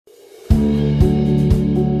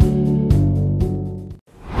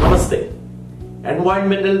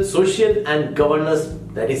environmental, social and governance,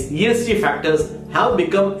 that is ESG factors, have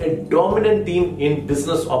become a dominant theme in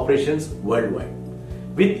business operations worldwide.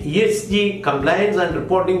 With ESG compliance and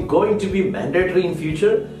reporting going to be mandatory in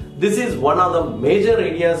future, this is one of the major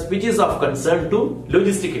areas which is of concern to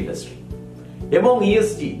logistic industry. Among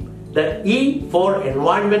ESG, the E for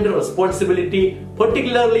environmental responsibility,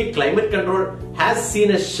 particularly climate control, has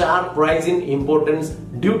seen a sharp rise in importance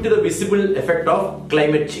due to the visible effect of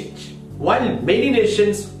climate change. While many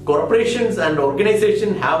nations, corporations and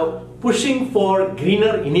organizations have pushing for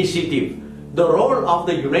greener initiative, the role of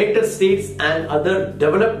the United States and other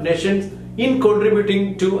developed nations in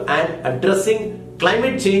contributing to and addressing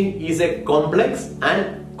climate change is a complex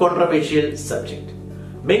and controversial subject.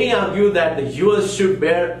 Many argue that the US should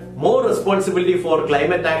bear more responsibility for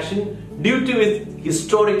climate action due to its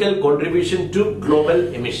historical contribution to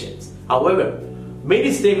global emissions. However,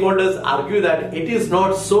 many stakeholders argue that it is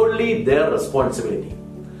not solely their responsibility.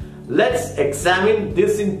 Let's examine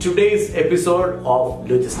this in today's episode of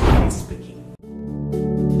Logistically Speaking.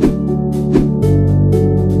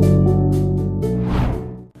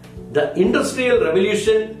 The Industrial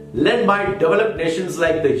Revolution, led by developed nations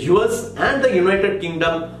like the US and the United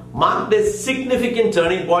Kingdom, marked a significant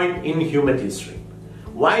turning point in human history.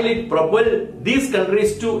 While it propelled these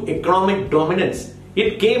countries to economic dominance,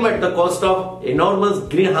 it came at the cost of enormous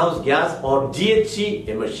greenhouse gas or GHG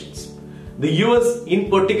emissions. The US in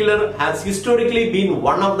particular has historically been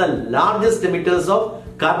one of the largest emitters of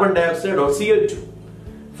carbon dioxide or CO2.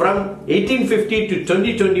 From 1850 to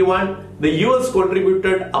 2021, the US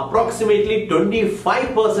contributed approximately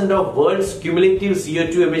 25% of world's cumulative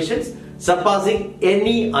CO2 emissions, surpassing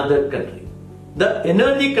any other country. The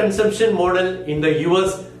energy consumption model in the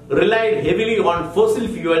US relied heavily on fossil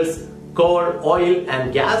fuels, coal, oil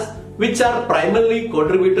and gas, which are primarily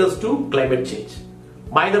contributors to climate change.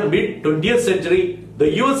 By the mid-20th century,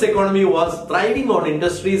 the US economy was thriving on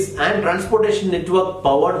industries and transportation network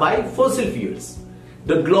powered by fossil fuels.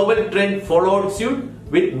 The global trend followed suit,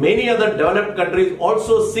 with many other developed countries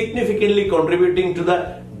also significantly contributing to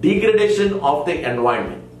the degradation of the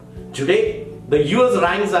environment. Today, the US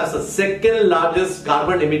ranks as the second largest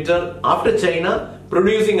carbon emitter after China,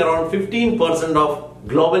 producing around 15% of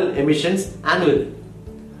global emissions annually.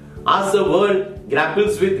 As the world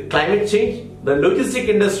grapples with climate change, the logistic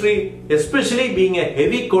industry, especially being a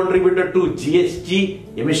heavy contributor to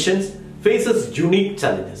GHG emissions, faces unique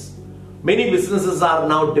challenges. Many businesses are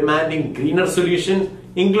now demanding greener solutions,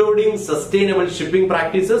 including sustainable shipping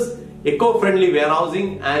practices, eco-friendly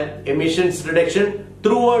warehousing and emissions reduction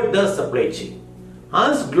throughout the supply chain.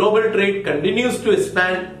 As global trade continues to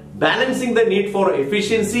expand, balancing the need for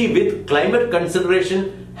efficiency with climate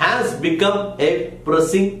consideration has become a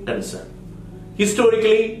pressing concern.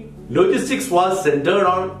 Historically, logistics was centered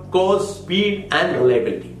on cost, speed and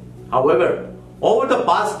reliability. However, over the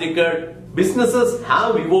past decade, businesses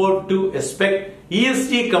have evolved to expect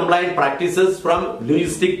ESG compliant practices from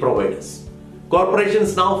logistic providers.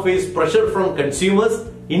 Corporations now face pressure from consumers,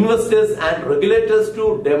 investors and regulators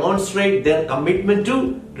to demonstrate their commitment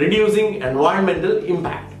to reducing environmental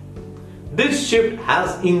impact. This shift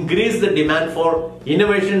has increased the demand for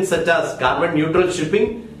innovations such as carbon neutral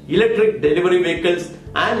shipping, electric delivery vehicles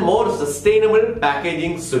and more sustainable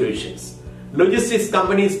packaging solutions. Logistics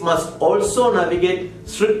companies must also navigate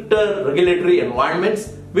stricter regulatory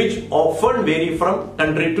environments which often vary from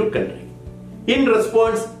country to country. In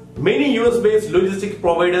response, many US-based logistics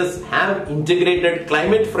providers have integrated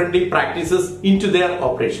climate-friendly practices into their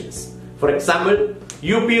operations. For example,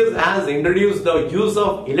 UPS has introduced the use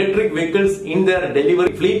of electric vehicles in their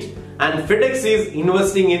delivery fleet, and FedEx is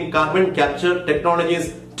investing in carbon capture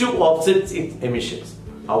technologies to offset its emissions.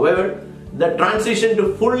 However, the transition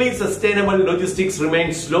to fully sustainable logistics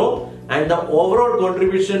remains slow, and the overall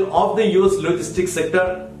contribution of the US logistics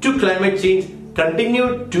sector to climate change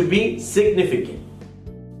continued to be significant.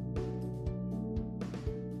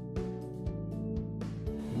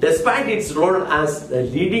 Despite its role as a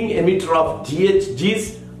leading emitter of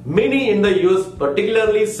GHGs, many in the US,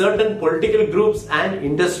 particularly certain political groups and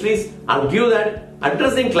industries, argue that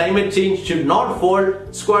addressing climate change should not fall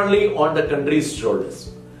squarely on the country's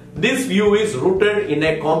shoulders. This view is rooted in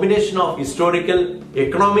a combination of historical,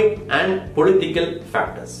 economic and political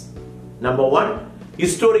factors. Number one,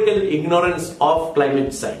 historical ignorance of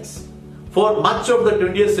climate science. For much of the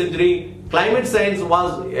 20th century, climate science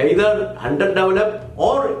was either underdeveloped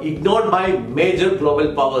or ignored by major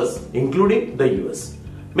global powers, including the US.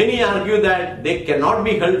 Many argue that they cannot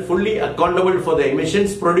be held fully accountable for the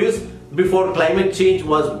emissions produced before climate change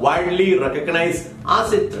was widely recognized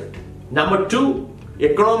as a threat. Number two,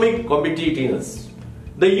 economic competitiveness.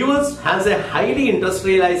 The US has a highly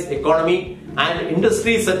industrialized economy, and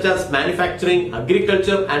industries such as manufacturing,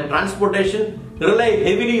 agriculture and transportation rely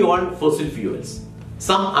heavily on fossil fuels.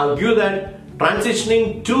 Some argue that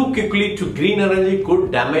transitioning too quickly to green energy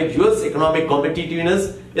could damage US economic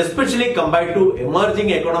competitiveness, especially compared to emerging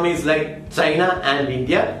economies like China and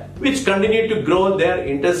India, which continue to grow their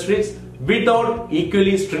industries without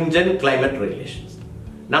equally stringent climate regulations.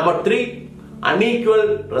 Number 3.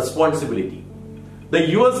 Unequal responsibility. The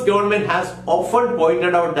US government has often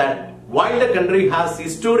pointed out that while the country has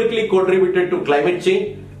historically contributed to climate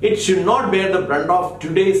change, it should not bear the brunt of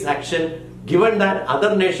today's action, given that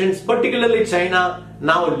other nations, particularly China,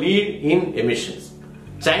 now lead in emissions.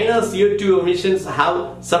 China's CO2 emissions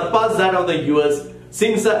have surpassed that of the US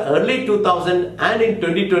since the early 2000s, and in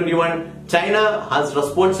 2021, China has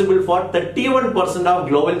responsible for 31% of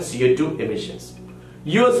global CO2 emissions.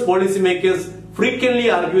 US policymakers frequently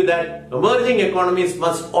argue that emerging economies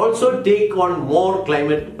must also take on more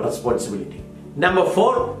climate responsibility. Number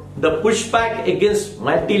 4. The pushback against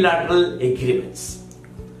multilateral agreements.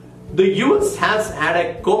 The US has had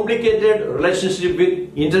a complicated relationship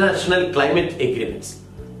with international climate agreements.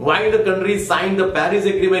 While the country signed the Paris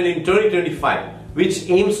Agreement in 2025, which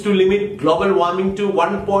aims to limit global warming to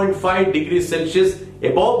 1.5 degrees Celsius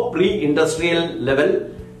above pre-industrial level,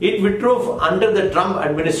 it withdrew under the Trump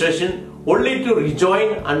administration only to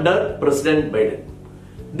rejoin under President Biden.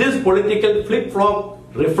 This political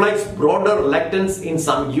flip-flop reflects broader reluctance in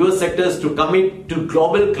some US sectors to commit to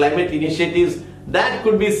global climate initiatives that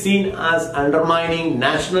could be seen as undermining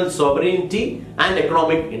national sovereignty and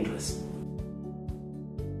economic interests.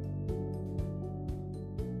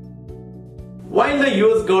 While the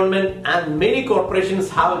US government and many corporations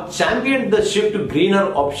have championed the shift to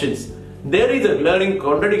greener options, there is a glaring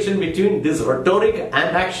contradiction between this rhetoric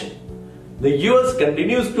and action. The US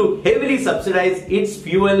continues to heavily subsidize its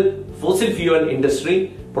fossil fuel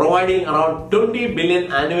industry, providing around $20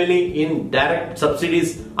 billion annually in direct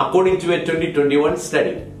subsidies according to a 2021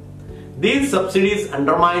 study. These subsidies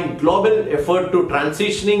undermine global effort to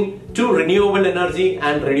transitioning to renewable energy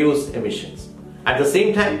and reduce emissions. At the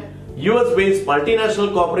same time, US-based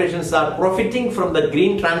multinational corporations are profiting from the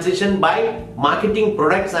green transition by marketing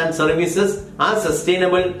products and services as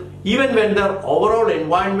sustainable even when their overall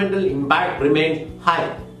environmental impact remains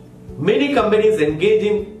high. Many companies engage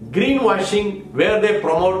in greenwashing, where they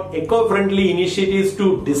promote eco-friendly initiatives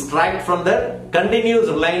to distract from their continuous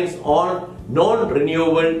reliance on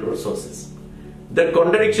non-renewable resources. The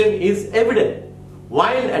contradiction is evident.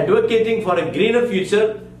 While advocating for a greener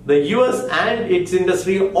future, the US and its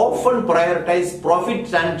industry often prioritize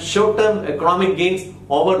profits and short-term economic gains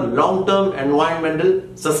over long-term environmental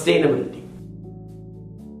sustainability.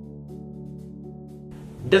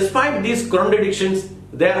 Despite these contradictions,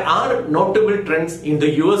 there are notable trends in the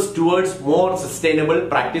US towards more sustainable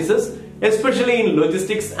practices, especially in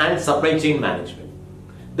logistics and supply chain management.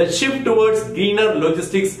 The shift towards greener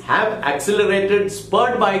logistics have accelerated,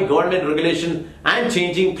 spurred by government regulation and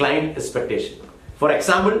changing client expectations. For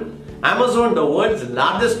example, Amazon, the world's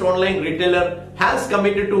largest online retailer, has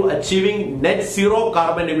committed to achieving net zero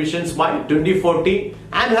carbon emissions by 2040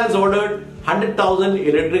 and has ordered 100,000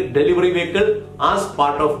 electric delivery vehicles as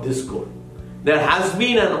part of this goal. There has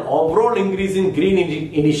been an overall increase in green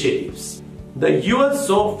initiatives. The US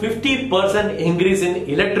saw 50% increase in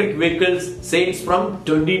electric vehicles sales from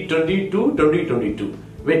 2020 to 2022,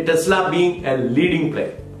 with Tesla being a leading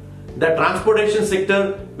player. The transportation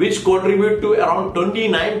sector, which contributes to around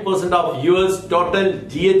 29% of US total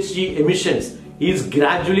GHG emissions, is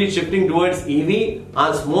gradually shifting towards EV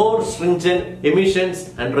as more stringent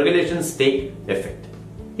emissions and regulations take effect.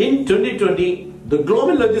 In 2020, the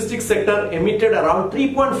global logistics sector emitted around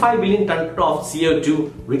 3.5 billion tons of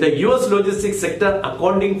CO2, with the US logistics sector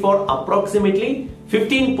accounting for approximately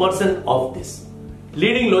 15% of this.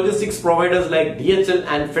 Leading logistics providers like DHL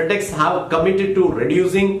and FedEx have committed to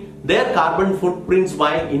reducing their carbon footprints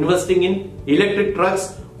by investing in electric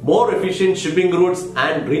trucks, more efficient shipping routes,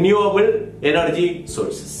 and renewable energy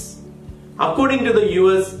sources. According to the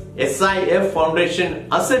US SIF Foundation,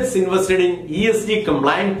 assets invested in ESG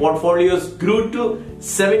compliant portfolios grew to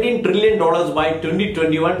 $17 trillion by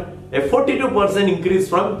 2021, a 42% increase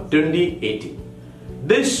from 2018.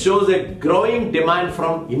 This shows a growing demand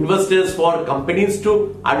from investors for companies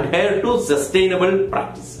to adhere to sustainable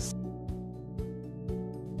practices.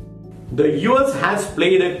 The US has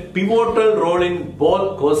played a pivotal role in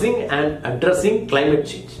both causing and addressing climate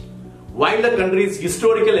change. While the country's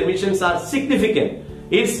historical emissions are significant,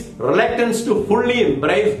 its reluctance to fully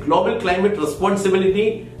embrace global climate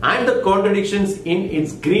responsibility and the contradictions in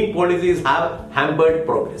its green policies have hampered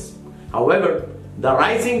progress. However, The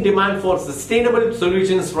rising demand for sustainable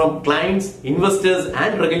solutions from clients, investors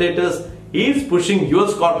and regulators is pushing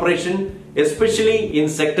US corporations, especially in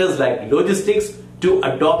sectors like logistics, to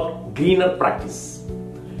adopt greener practice.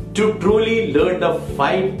 To truly lead the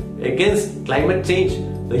fight against climate change,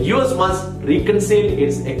 the US must reconcile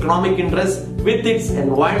its economic interests with its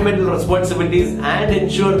environmental responsibilities and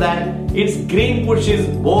ensure that its green push is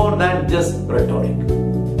more than just rhetoric.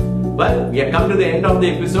 Well, we have come to the end of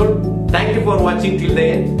the episode. Thank you for watching till the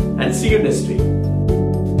end and see you next week.